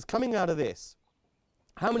 Because coming out of this,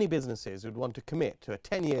 how many businesses would want to commit to a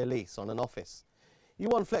 10-year lease on an office? You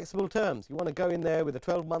want flexible terms. You want to go in there with a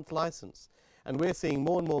 12-month license. And we're seeing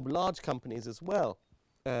more and more large companies as well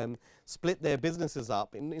split their businesses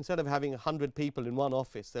up. Instead of having 100 people in one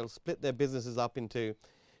office, they'll split their businesses up into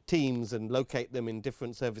teams and locate them in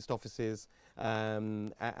different serviced offices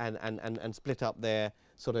and split up their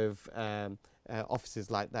sort of offices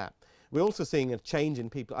like that. We're also seeing a change in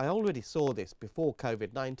people. I already saw this before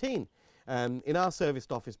COVID-19. In our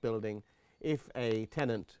serviced office building, if a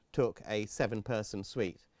tenant took a 7-person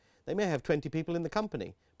suite, they may have 20 people in the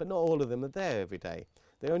company, but not all of them are there every day.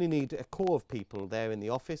 They only need a core of people there in the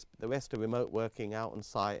office. The rest are remote working, out on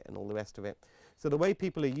site, and all the rest of it. So the way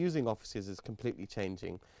people are using offices is completely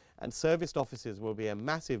changing, and serviced offices will be a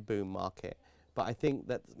massive boom market. But I think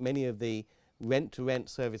that many of the rent-to-rent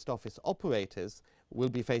serviced office operators will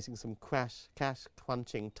be facing some cash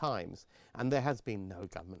crunching times, and there has been no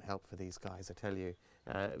government help for these guys, I tell you.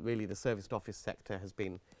 Really, the serviced office sector has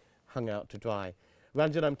been hung out to dry.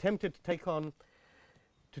 Ranjan, I'm tempted to take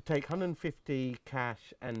 150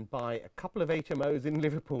 cash and buy a couple of HMOs in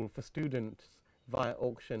Liverpool for students via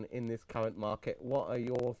auction in this current market. What are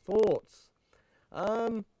your thoughts?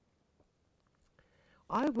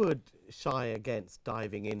 I would shy against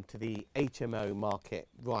diving into the HMO market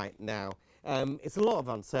right now. It's a lot of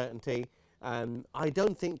uncertainty. I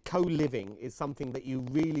don't think co-living is something that you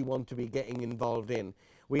really want to be getting involved in.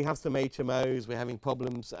 We have some HMOs, we're having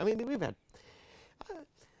problems. I mean, we've had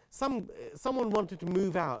someone wanted to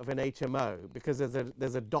move out of an HMO because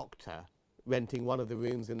there's a doctor renting one of the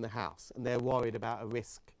rooms in the house, and they're worried about a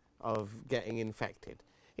risk of getting infected.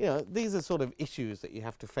 You know, these are sort of issues that you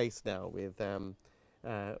have to face now with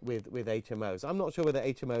HMOs. I'm not sure whether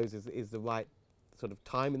HMOs is the right sort of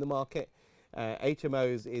time in the market.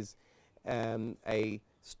 HMOs is a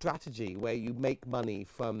strategy where you make money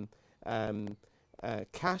from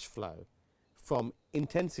cash flow from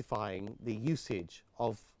intensifying the usage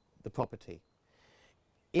of the property.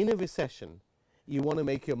 In a recession, you want to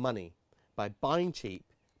make your money by buying cheap,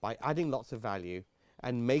 by adding lots of value,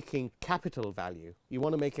 and making capital value. You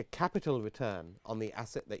want to make a capital return on the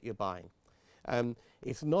asset that you're buying.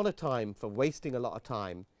 It's not a time for wasting a lot of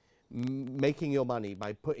time making your money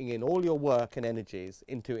by putting in all your work and energies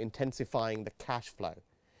into intensifying the cash flow.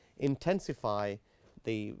 Intensify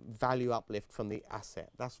the value uplift from the asset.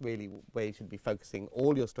 That's really where you should be focusing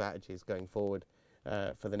all your strategies going forward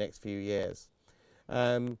for the next few years.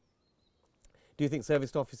 Do you think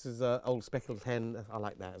serviced offices are old speckled hen? I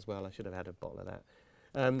like that as well. I should have had a bottle of that.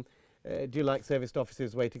 Do you like serviced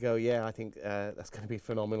offices? Way to go. Yeah, I think that's going to be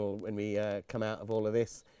phenomenal when we come out of all of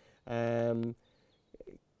this. Can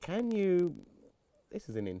you, this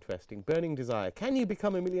is an interesting, burning desire. Can you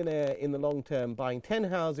become a millionaire in the long term buying 10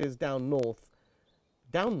 houses down north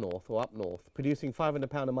or up north, producing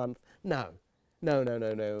 £500 a month? No. No.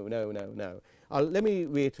 Let me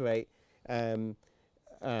reiterate, the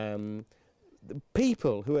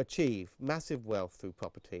people who achieve massive wealth through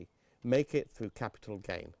property make it through capital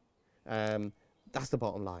gain. That's the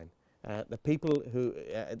bottom line. The people who,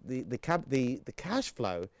 the cash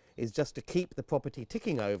flow is just to keep the property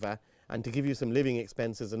ticking over and to give you some living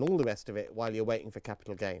expenses and all the rest of it while you're waiting for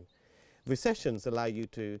capital gain. Recessions allow you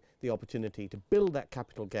the opportunity to build that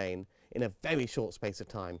capital gain in a very short space of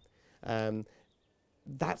time.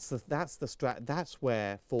 That's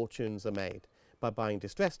where fortunes are made, by buying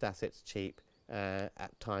distressed assets cheap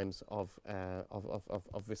at times of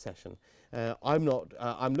recession.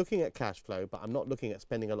 I'm looking at cash flow, but I'm not looking at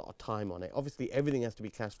spending a lot of time on it. Obviously, everything has to be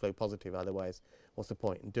cash flow positive, otherwise, what's the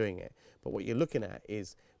point in doing it? But what you're looking at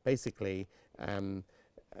is basically buying.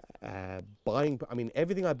 I mean,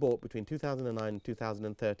 everything I bought between 2009 and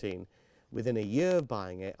 2013, within a year of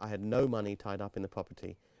buying it, I had no money tied up in the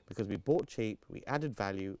property because we bought cheap, we added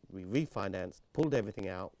value, we refinanced, pulled everything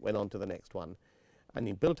out, went on to the next one. And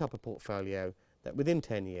you built up a portfolio that within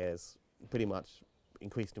 10 years pretty much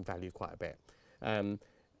increased in value quite a bit. And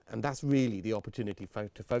that's really the opportunity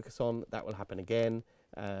to focus on. That will happen again,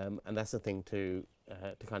 and that's the thing to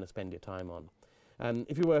kind of spend your time on.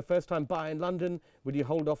 If you were a first-time buyer in London, would you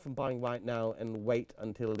hold off from buying right now and wait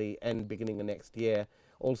until the beginning of next year?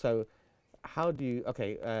 Also, how do you,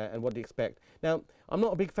 and what do you expect? Now, I'm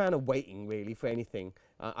not a big fan of waiting, really, for anything.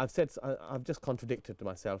 I've just contradicted to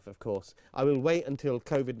myself, of course. I will wait until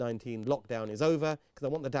COVID-19 lockdown is over, because I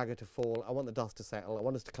want the dagger to fall, I want the dust to settle, I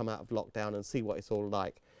want us to come out of lockdown and see what it's all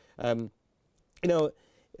like. We've got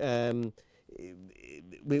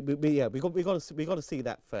to see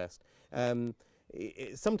that first.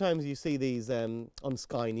 Sometimes you see these on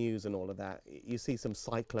Sky News and all of that, you see some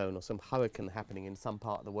cyclone or some hurricane happening in some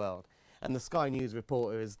part of the world. And the Sky News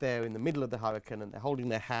reporter is there in the middle of the hurricane, and they're holding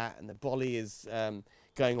their hat, and the brolly is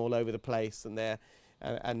going all over the place, and they're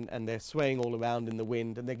swaying all around in the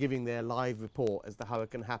wind, and they're giving their live report as the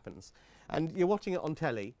hurricane happens. And you're watching it on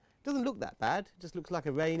telly. It doesn't look that bad. It just looks like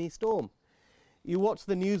a rainy storm. You watch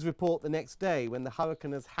the news report the next day when the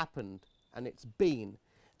hurricane has happened, and it's been.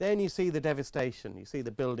 Then you see the devastation. You see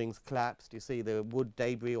the buildings collapsed. You see the wood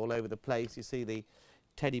debris all over the place. You see the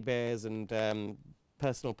teddy bears and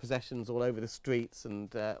personal possessions all over the streets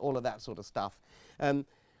and all of that sort of stuff.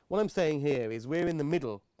 What I'm saying here is we're in the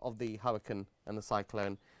middle of the hurricane and the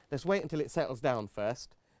cyclone. Let's wait until it settles down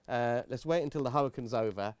first. Let's wait until the hurricane's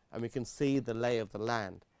over and we can see the lay of the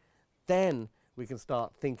land. Then we can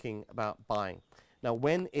start thinking about buying. Now,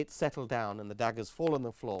 when it's settled down and the daggers fall on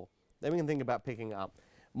the floor, then we can think about picking it up.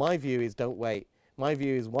 My view is don't wait. My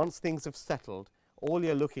view is once things have settled, all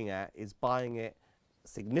you're looking at is buying it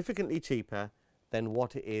significantly cheaper than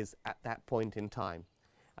what it is at that point in time.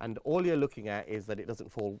 And all you're looking at is that it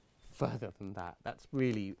doesn't fall further than that. That's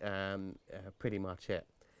really pretty much it.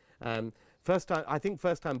 I think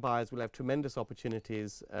first-time buyers will have tremendous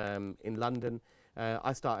opportunities in London.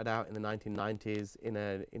 I started out in the 1990s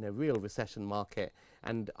in a real recession market,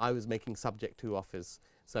 and I was making subject to offers.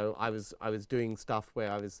 So I was doing stuff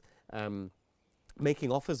where I was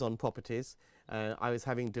making offers on properties. I was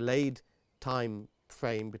having delayed time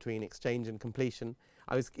frame between exchange and completion.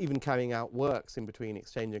 I was even carrying out works in between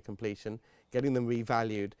exchange and completion, getting them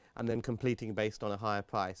revalued and then completing based on a higher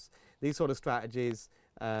price. These sort of strategies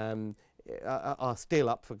are still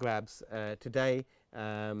up for grabs today,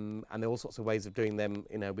 and there are all sorts of ways of doing them,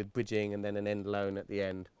 you know, with bridging and then an end loan at the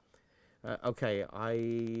end. Okay,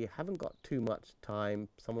 I haven't got too much time.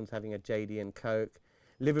 Someone's having a JD and Coke.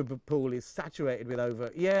 Liverpool is saturated with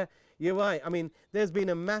over... Yeah, you're right. I mean, there's been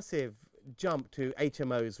a massive jump to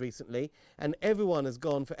HMOs recently, and everyone has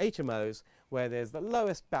gone for HMOs where there's the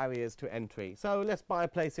lowest barriers to entry. So let's buy a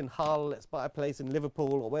place in Hull, let's buy a place in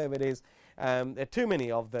Liverpool or wherever it is. There are too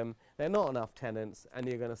many of them, there are not enough tenants, and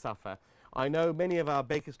you're going to suffer. I know many of our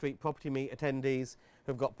Baker Street Property Meet attendees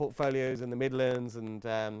who've got portfolios in the Midlands and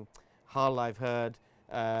Hull, I've heard,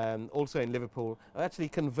 also in Liverpool, are actually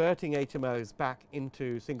converting HMOs back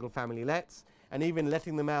into single family lets and even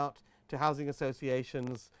letting them out to housing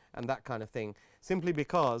associations and that kind of thing, simply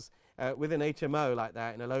because with an HMO like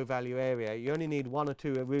that in a low value area, you only need 1 or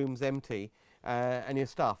 2 rooms empty and you're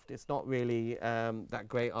stuffed. It's not really that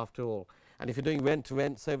great after all. And if you're doing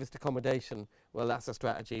rent-to-rent, serviced accommodation, well, that's a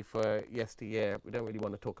strategy for yesteryear. We don't really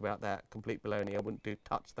want to talk about that. Complete baloney. I wouldn't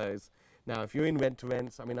touch those. Now, if you're in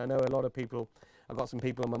rent-to-rents, I mean, I know a lot of people, I've got some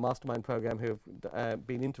people on my mastermind program who have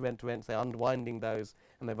been into rent-to-rents. They're unwinding those,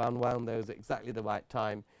 and they've unwound those at exactly the right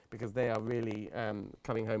time because they are really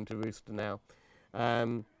coming home to roost now.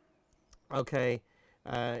 Okay.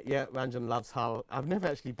 Yeah, Ranjan loves Hull. I've never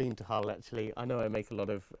actually been to Hull, actually. I know I make a lot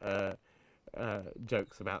of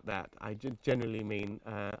jokes about that. I generally mean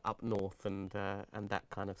up north and that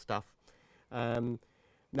kind of stuff.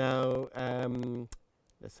 Now,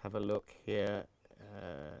 let's have a look here.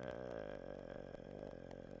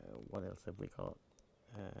 What else have we got?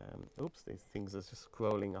 Oops, these things are just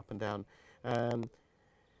scrolling up and down.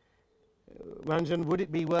 Ranjan, would it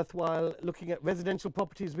be worthwhile looking at residential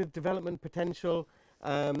properties with development potential?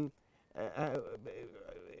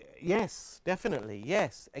 Yes, definitely,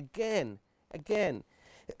 yes. Again.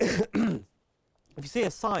 If you see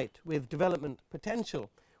a site with development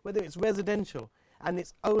potential, whether it's residential and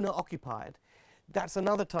it's owner occupied, that's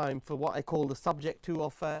another time for what I call the subject to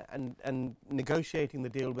offer and negotiating the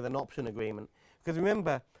deal with an option agreement. Because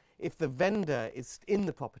remember, if the vendor is in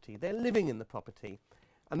the property, they're living in the property,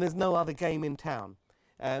 and there's no other game in town.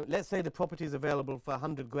 Let's say the property is available for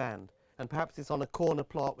 100 grand, and perhaps it's on a corner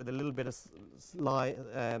plot with a little bit of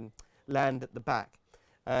land at the back.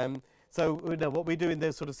 So you know, what we do in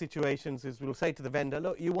those sort of situations is we'll say to the vendor,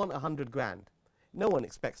 look, you want 100 grand. No one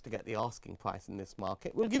expects to get the asking price in this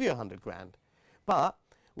market. We'll give you 100 grand. But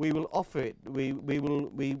we will offer it, we will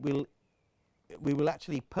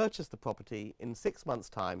actually purchase the property in 6 months'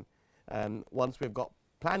 time once we've got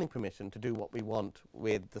planning permission to do what we want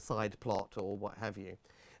with the side plot or what have you.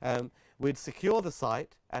 We'd secure the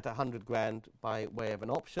site at 100 grand by way of an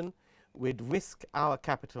option. We'd risk our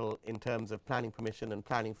capital in terms of planning permission and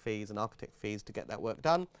planning fees and architect fees to get that work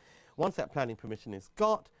done. Once that planning permission is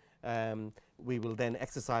got, we will then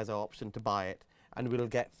exercise our option to buy it, and we'll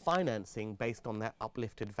get financing based on that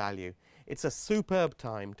uplifted value. It's a superb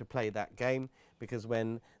time to play that game, because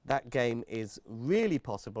when that game is really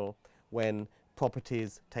possible, when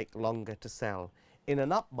properties take longer to sell. In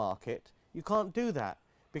an up market, you can't do that,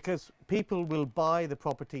 because people will buy the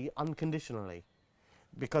property unconditionally.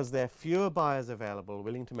 Because there are fewer buyers available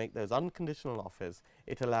willing to make those unconditional offers,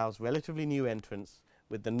 it allows relatively new entrants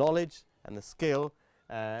with the knowledge and the skill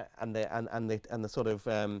and the sort of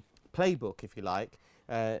playbook, if you like,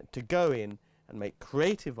 to go in and make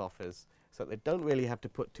creative offers so they don't really have to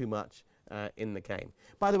put too much in the game.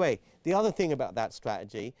 By the way, the other thing about that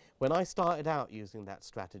strategy, when I started out using that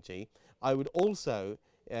strategy, I would also,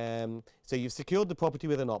 so you've secured the property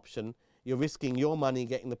with an option, you're risking your money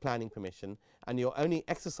getting the planning permission, and you're only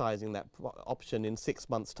exercising that option in 6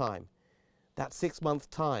 months' time. That 6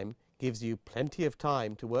 month time gives you plenty of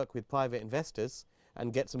time to work with private investors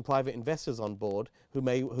and get some private investors on board who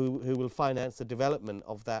will finance the development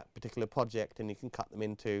of that particular project, and you can cut them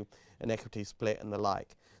into an equity split and the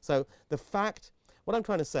like. So the fact, what I'm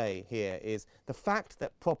trying to say here is the fact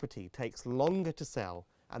that property takes longer to sell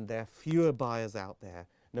and there are fewer buyers out there,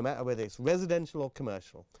 no matter whether it's residential or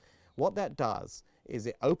commercial, what that does is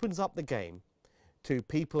it opens up the game to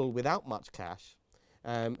people without much cash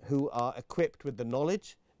who are equipped with the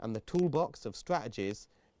knowledge and the toolbox of strategies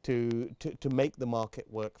to make the market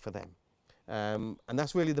work for them. And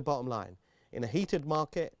that's really the bottom line. In a heated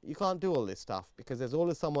market, you can't do all this stuff because there's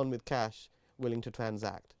always someone with cash willing to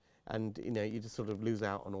transact. And you just sort of lose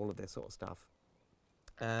out on all of this sort of stuff.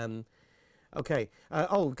 Okay.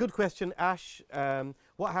 Oh, good question, Ash.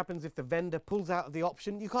 What happens if the vendor pulls out of the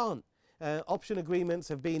option? You can't. Option agreements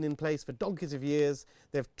have been in place for donkeys of years.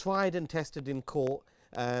 They've tried and tested in court.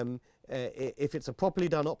 If it's a properly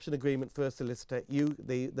done option agreement for a solicitor,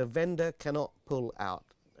 the vendor cannot pull out.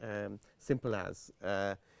 Simple as.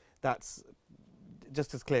 That's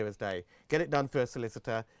just as clear as day. Get it done for a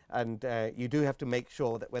solicitor, and you do have to make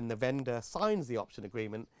sure that when the vendor signs the option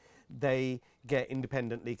agreement, they get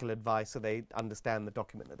independent legal advice so they understand the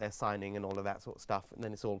document that they're signing and all of that sort of stuff, and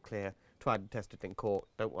then it's all clear, tried and tested in court.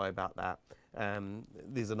 Don't worry about that.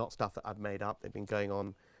 These are not stuff that I've made up. They've been going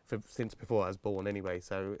on since before I was born anyway,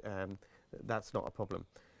 so that's not a problem.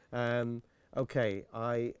 Okay,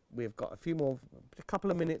 we've got a couple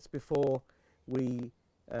of minutes before we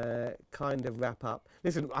kind of wrap up.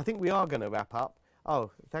 Listen, I think we are going to wrap up.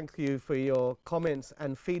 Oh, thank you for your comments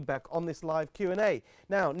and feedback on this live Q&A.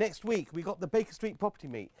 Now, next week, we got the Baker Street Property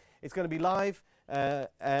Meet. It's going to be live,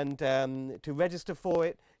 and to register for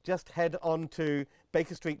it, just head on to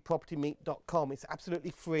bakerstreetpropertymeet.com. It's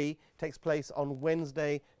absolutely free. It takes place on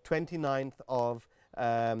Wednesday, 29th of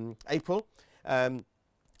April.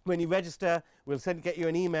 When you register, we'll get you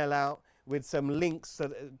an email out with some links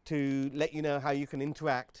to let you know how you can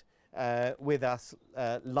interact with us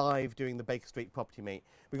live during the Baker Street Property Meet.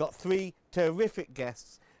 We've got 3 terrific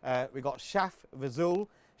guests. We've got Shaf Razul.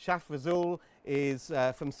 Shaf Razul is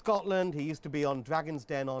from Scotland. He used to be on Dragon's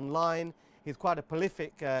Den Online. He's quite a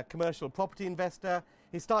prolific commercial property investor.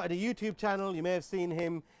 He started a YouTube channel. You may have seen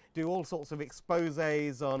him do all sorts of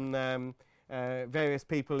exposés on various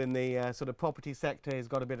people in the sort of property sector. He's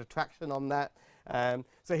got a bit of traction on that.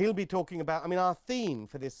 So he'll be talking about, our theme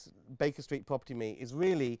for this Baker Street Property Meet is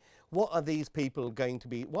really what are these people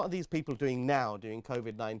doing now during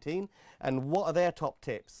COVID-19, and what are their top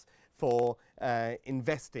tips for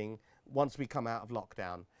investing once we come out of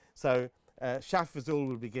lockdown. So Shaf Razul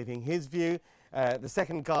will be giving his view. The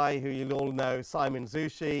second guy, who you'll all know, Simon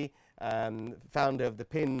Zushi, founder of the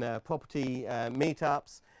PIN property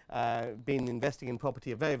meetups, been investing in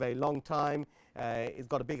property a very, very long time. He's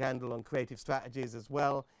got a big handle on creative strategies as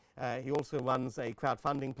well. He also runs a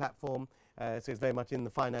crowdfunding platform, so he's very much in the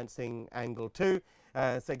financing angle too.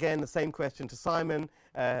 So again, the same question to Simon.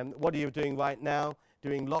 What are you doing right now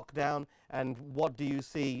during lockdown, and what do you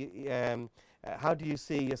see, how do you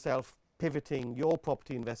see yourself pivoting your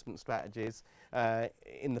property investment strategies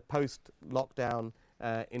in the post-lockdown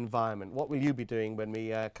environment? What will you be doing when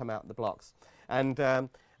we come out the blocks? And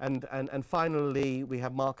finally, we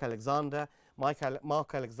have Mark Alexander.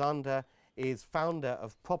 Mark Alexander is founder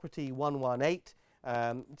of Property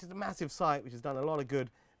 118, which is a massive site which has done a lot of good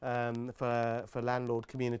for landlord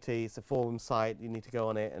community. It's a forum site. You need to go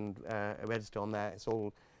on it and register on that. It's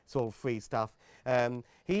all free stuff.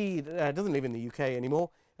 He doesn't live in the UK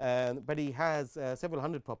anymore, but he has several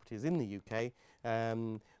hundred properties in the UK,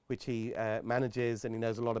 which he manages, and he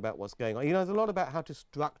knows a lot about what's going on. He knows a lot about how to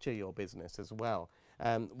structure your business as well.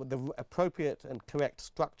 The appropriate and correct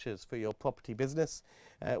structures for your property business,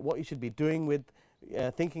 what you should be doing with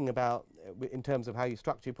thinking about in terms of how you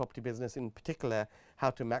structure your property business, in particular how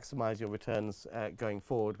to maximize your returns going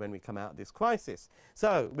forward when we come out of this crisis.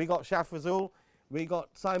 So we got Shaf Razul, we got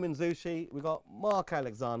Simon Zushi, we got Mark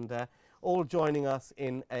Alexander, all joining us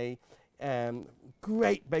in a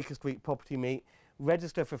great Baker Street Property Meet.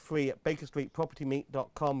 Register for free at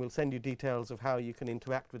bakerstreetpropertymeet.com. We'll send you details of how you can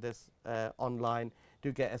interact with us online.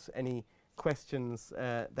 Do get us any questions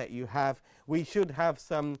that you have. We should have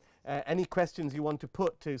some, any questions you want to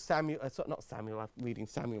put to Samuel, not Samuel, I'm reading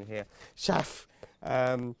Samuel here, Shaf,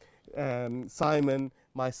 Simon,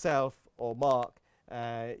 myself, or Mark.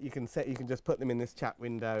 You can just put them in this chat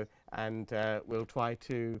window, and we'll try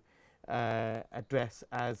to address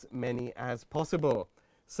as many as possible.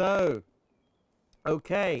 So,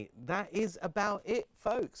 okay, that is about it,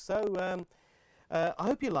 folks. So I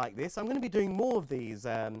hope you like this. I'm going to be doing more of these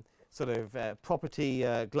sort of property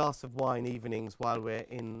glass of wine evenings while we're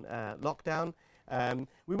in lockdown.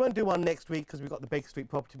 We won't do one next week because we've got the Baker Street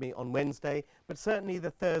Property Meet on Wednesday, but certainly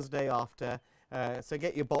the Thursday after. So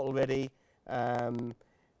get your bottle ready.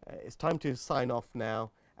 It's time to sign off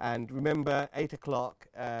now. And remember, 8 o'clock,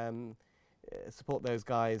 support those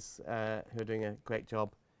guys who are doing a great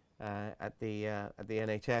job. at the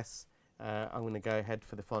NHS. I'm going to go ahead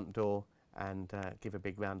for the front door and give a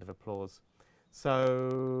big round of applause.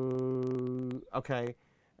 So, okay,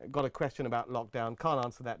 got a question about lockdown. Can't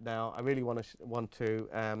answer that now. I really want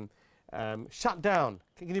to shut down.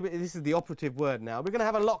 This is the operative word now. We're going to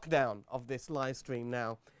have a lockdown of this live stream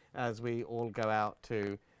now as we all go out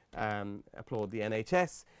to applaud the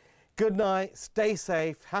NHS. Good night, stay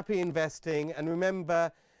safe, happy investing, and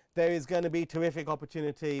remember there is going to be terrific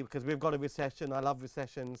opportunity because we've got a recession. I love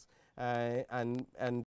recessions, and